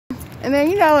And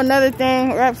then, you know, another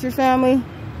thing, Rapture family,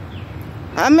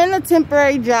 I'm in a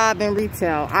temporary job in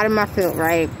retail, out of my field,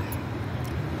 right?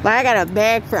 But I got a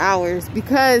bag for hours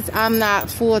because I'm not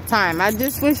full-time. I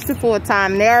just switched to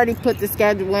full-time. They already put the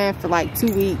schedule in for like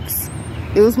 2 weeks.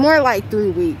 It was more like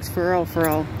 3 weeks, for real, for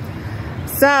real.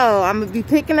 So, I'm going to be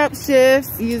picking up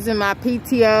shifts, using my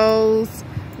PTOs.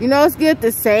 You know, it's good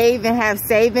to save and have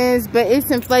savings, but it's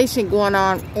inflation going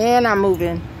on, and I'm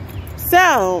moving.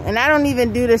 So, and I don't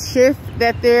even do the shift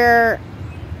that they're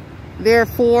there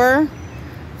for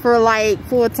like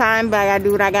full-time, but I got to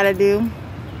do what I got to do.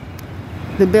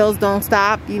 The bills don't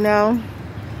stop, you know.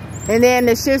 And then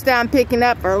the shifts that I'm picking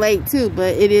up are late too,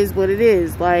 but it is what it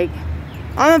is. Like,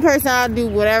 I'm a person, I'll do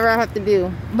whatever I have to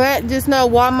do. But just know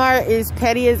Walmart is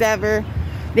petty as ever.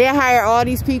 They hire all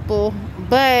these people,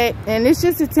 and it's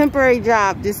just a temporary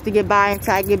job just to get by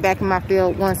until I get back in my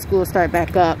field once school start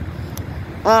back up.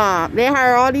 They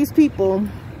hire all these people,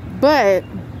 but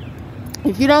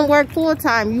if you don't work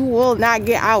full-time, you will not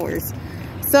get hours.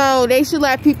 So they should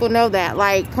let people know that,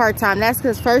 like part-time. That's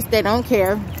because first, they don't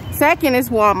care. Second, it's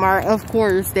Walmart. Of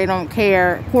course, they don't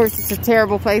care. Of course, it's a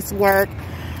terrible place to work.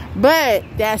 But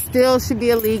that still should be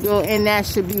illegal, and that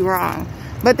should be wrong.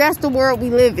 But that's the world we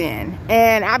live in.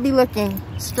 And I be looking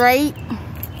straight.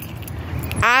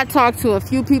 I talk to a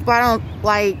few people.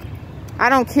 I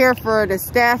don't care for the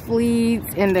staff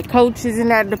leads and the coaches in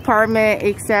that department,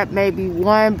 except maybe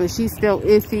one, but she's still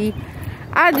iffy.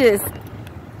 I just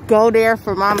go there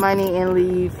for my money and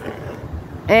leave.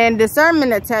 And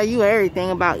discernment will tell you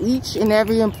everything about each and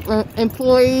every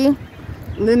employee.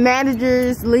 The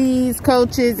managers, leads,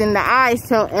 coaches, and the eyes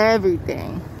tell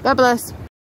everything. God bless.